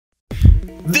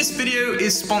This video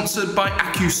is sponsored by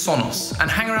Sonos,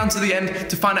 and hang around to the end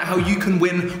to find out how you can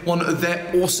win one of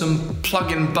their awesome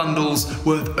plug-in bundles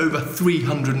worth over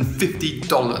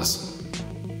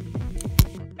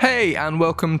 $350. Hey, and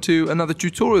welcome to another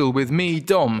tutorial with me,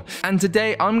 Dom. And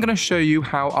today I'm going to show you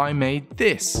how I made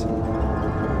this.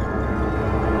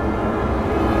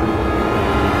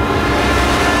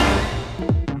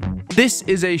 This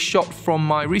is a shot from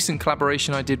my recent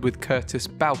collaboration I did with Curtis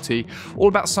Bouty, all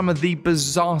about some of the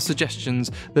bizarre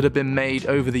suggestions that have been made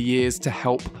over the years to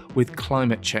help with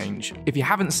climate change. If you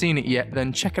haven't seen it yet,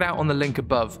 then check it out on the link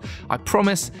above. I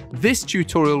promise this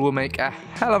tutorial will make a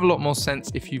hell of a lot more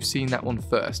sense if you've seen that one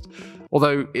first,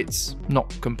 although it's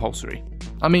not compulsory.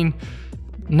 I mean,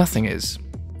 nothing is.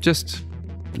 Just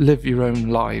live your own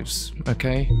lives,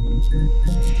 okay?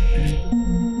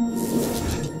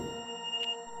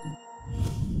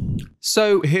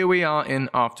 So here we are in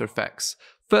After Effects.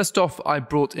 First off, I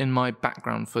brought in my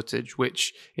background footage,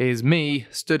 which is me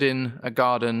stood in a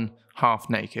garden half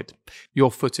naked.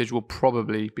 Your footage will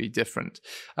probably be different.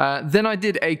 Then I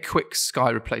did a quick sky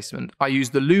replacement. I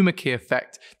used the Luma key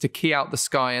effect to key out the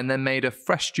sky and then made a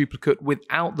fresh duplicate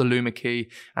without the Luma key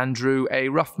and drew a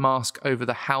rough mask over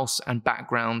the house and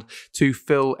background to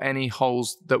fill any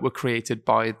holes that were created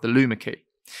by the Luma key.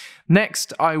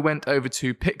 Next, I went over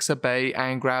to Pixabay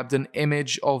and grabbed an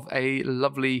image of a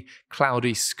lovely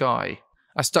cloudy sky.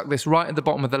 I stuck this right at the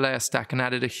bottom of the layer stack and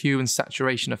added a hue and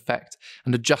saturation effect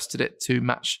and adjusted it to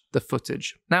match the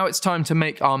footage. Now it's time to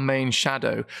make our main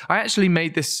shadow. I actually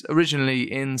made this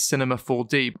originally in Cinema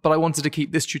 4D, but I wanted to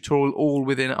keep this tutorial all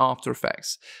within After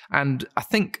Effects, and I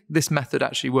think this method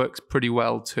actually works pretty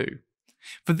well too.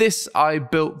 For this, I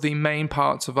built the main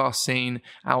parts of our scene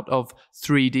out of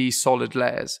 3D solid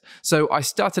layers. So I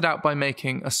started out by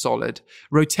making a solid,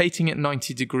 rotating it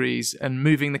 90 degrees and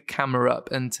moving the camera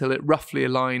up until it roughly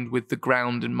aligned with the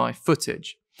ground in my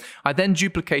footage. I then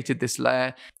duplicated this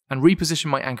layer and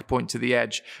repositioned my anchor point to the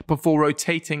edge before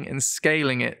rotating and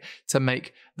scaling it to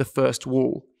make the first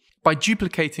wall. By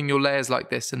duplicating your layers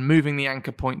like this and moving the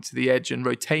anchor point to the edge and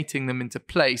rotating them into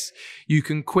place, you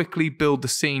can quickly build the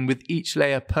scene with each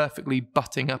layer perfectly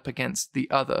butting up against the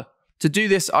other. To do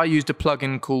this, I used a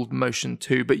plugin called Motion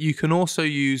 2, but you can also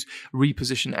use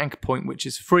Reposition Anchor Point, which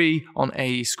is free on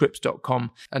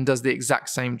aescripts.com and does the exact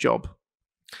same job.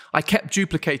 I kept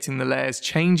duplicating the layers,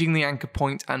 changing the anchor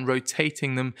point and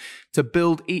rotating them to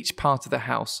build each part of the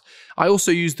house. I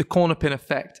also used the corner pin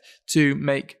effect to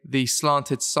make the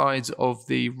slanted sides of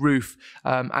the roof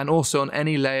and also on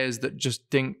any layers that just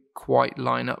didn't quite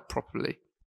line up properly.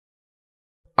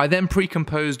 I then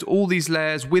pre-composed all these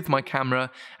layers with my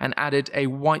camera and added a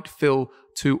white fill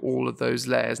to all of those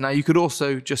layers. Now you could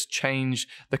also just change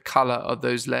the color of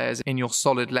those layers in your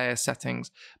solid layer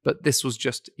settings, but this was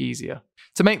just easier.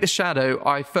 To make the shadow,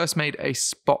 I first made a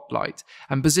spotlight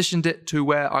and positioned it to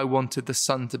where I wanted the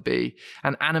sun to be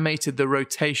and animated the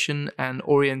rotation and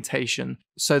orientation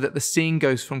so that the scene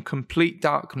goes from complete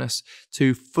darkness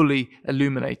to fully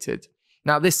illuminated.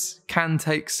 Now this can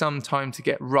take some time to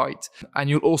get right, and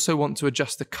you'll also want to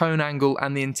adjust the cone angle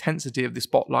and the intensity of the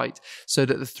spotlight so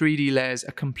that the 3D layers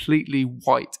are completely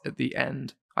white at the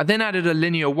end. I then added a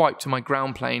linear wipe to my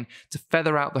ground plane to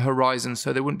feather out the horizon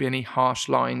so there wouldn't be any harsh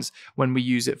lines when we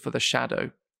use it for the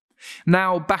shadow.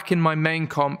 Now back in my main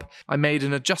comp, I made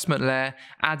an adjustment layer,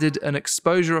 added an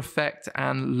exposure effect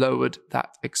and lowered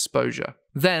that exposure.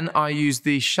 Then I used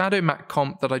the shadow matte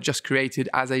comp that I just created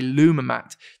as a Luma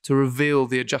matte to reveal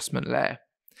the adjustment layer.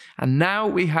 And now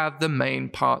we have the main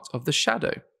part of the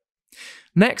shadow.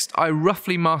 Next, I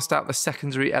roughly masked out the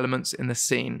secondary elements in the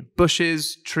scene,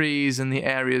 bushes, trees, and the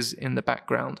areas in the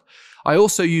background. I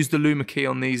also used the Luma key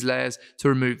on these layers to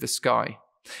remove the sky.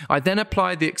 I then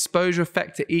applied the exposure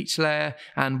effect to each layer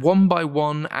and one by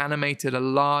one animated a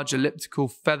large elliptical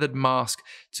feathered mask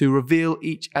to reveal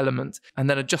each element and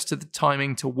then adjusted the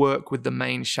timing to work with the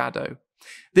main shadow.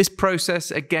 This process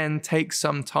again takes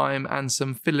some time and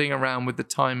some fiddling around with the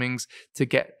timings to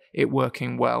get it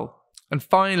working well. And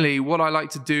finally, what I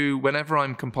like to do whenever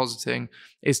I'm compositing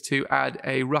is to add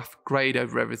a rough grade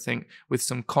over everything with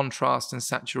some contrast and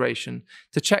saturation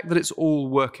to check that it's all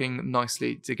working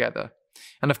nicely together.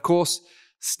 And of course,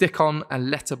 stick on a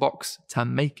letterbox to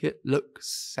make it look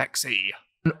sexy.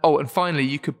 Oh, and finally,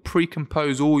 you could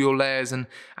pre-compose all your layers and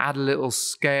add a little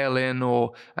scale in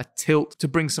or a tilt to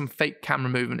bring some fake camera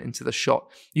movement into the shot.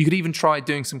 You could even try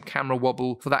doing some camera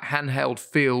wobble for that handheld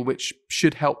feel, which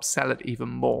should help sell it even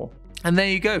more. And there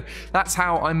you go. That's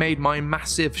how I made my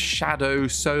massive shadow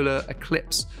solar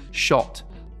eclipse shot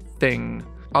thing.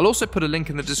 I'll also put a link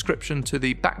in the description to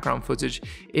the background footage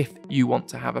if you want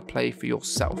to have a play for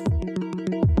yourself.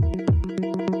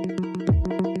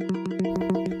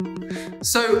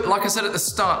 So, like I said at the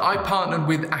start, I partnered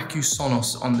with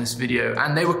Sonos on this video,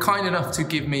 and they were kind enough to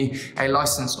give me a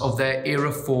license of their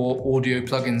Era 4 audio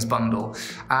plugins bundle,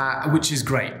 which is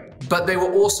great. But they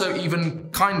were also even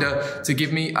kinder to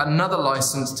give me another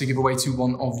license to give away to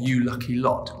one of you lucky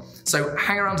lot. So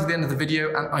hang around to the end of the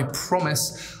video, and I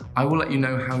promise I will let you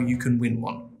know how you can win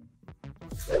one.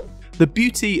 The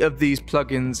beauty of these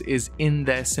plugins is in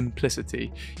their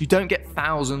simplicity. You don't get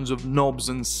thousands of knobs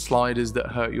and sliders that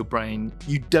hurt your brain.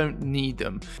 You don't need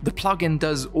them. The plugin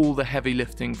does all the heavy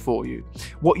lifting for you.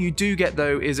 What you do get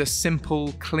though is a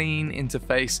simple, clean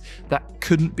interface that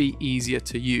couldn't be easier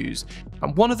to use.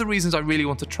 And one of the reasons I really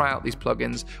want to try out these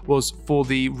plugins was for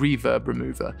the Reverb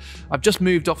Remover. I've just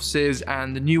moved offices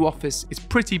and the new office is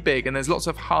pretty big and there's lots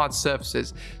of hard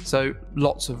surfaces, so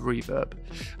lots of reverb.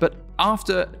 But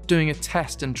after doing a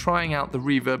test and trying out the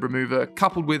Reverb Remover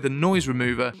coupled with the Noise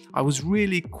Remover, I was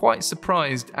really quite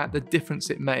surprised at the difference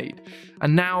it made.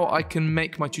 And now I can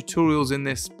make my tutorials in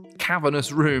this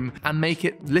cavernous room and make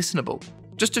it listenable.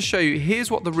 Just to show you,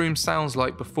 here's what the room sounds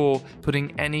like before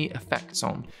putting any effects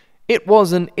on. It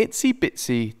was an itsy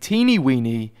bitsy, teeny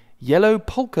weeny, yellow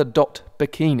polka dot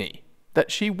bikini that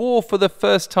she wore for the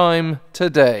first time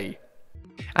today.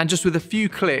 And just with a few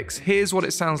clicks, here's what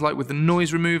it sounds like with the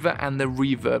Noise Remover and the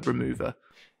Reverb Remover.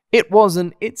 It was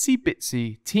an itsy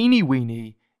bitsy, teeny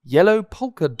weeny, yellow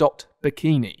polka dot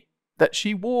bikini that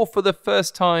she wore for the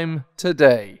first time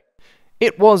today.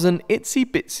 It was an itsy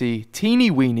bitsy,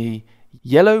 teeny weeny,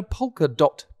 yellow polka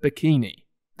dot bikini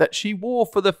that she wore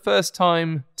for the first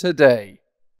time today.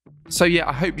 So yeah,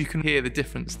 I hope you can hear the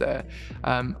difference there.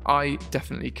 I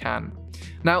definitely can.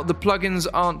 Now, the plugins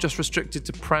aren't just restricted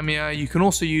to Premiere. You can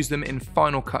also use them in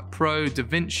Final Cut Pro,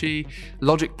 DaVinci,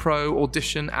 Logic Pro,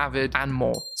 Audition, Avid, and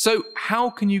more. So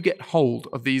how can you get hold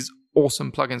of these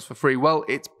awesome plugins for free? Well,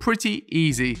 it's pretty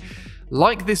easy.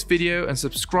 Like this video and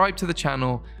subscribe to the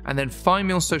channel, and then find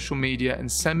me on social media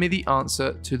and send me the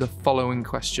answer to the following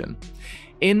question.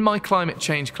 In my climate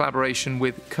change collaboration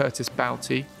with Curtis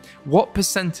Bouty, what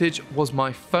percentage was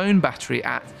my phone battery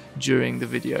at during the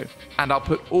video? And I'll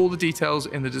put all the details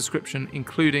in the description,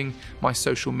 including my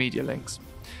social media links.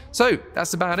 So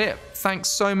that's about it. Thanks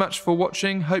so much for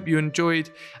watching. Hope you enjoyed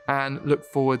and look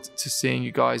forward to seeing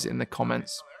you guys in the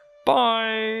comments.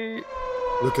 Bye.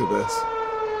 Look at this.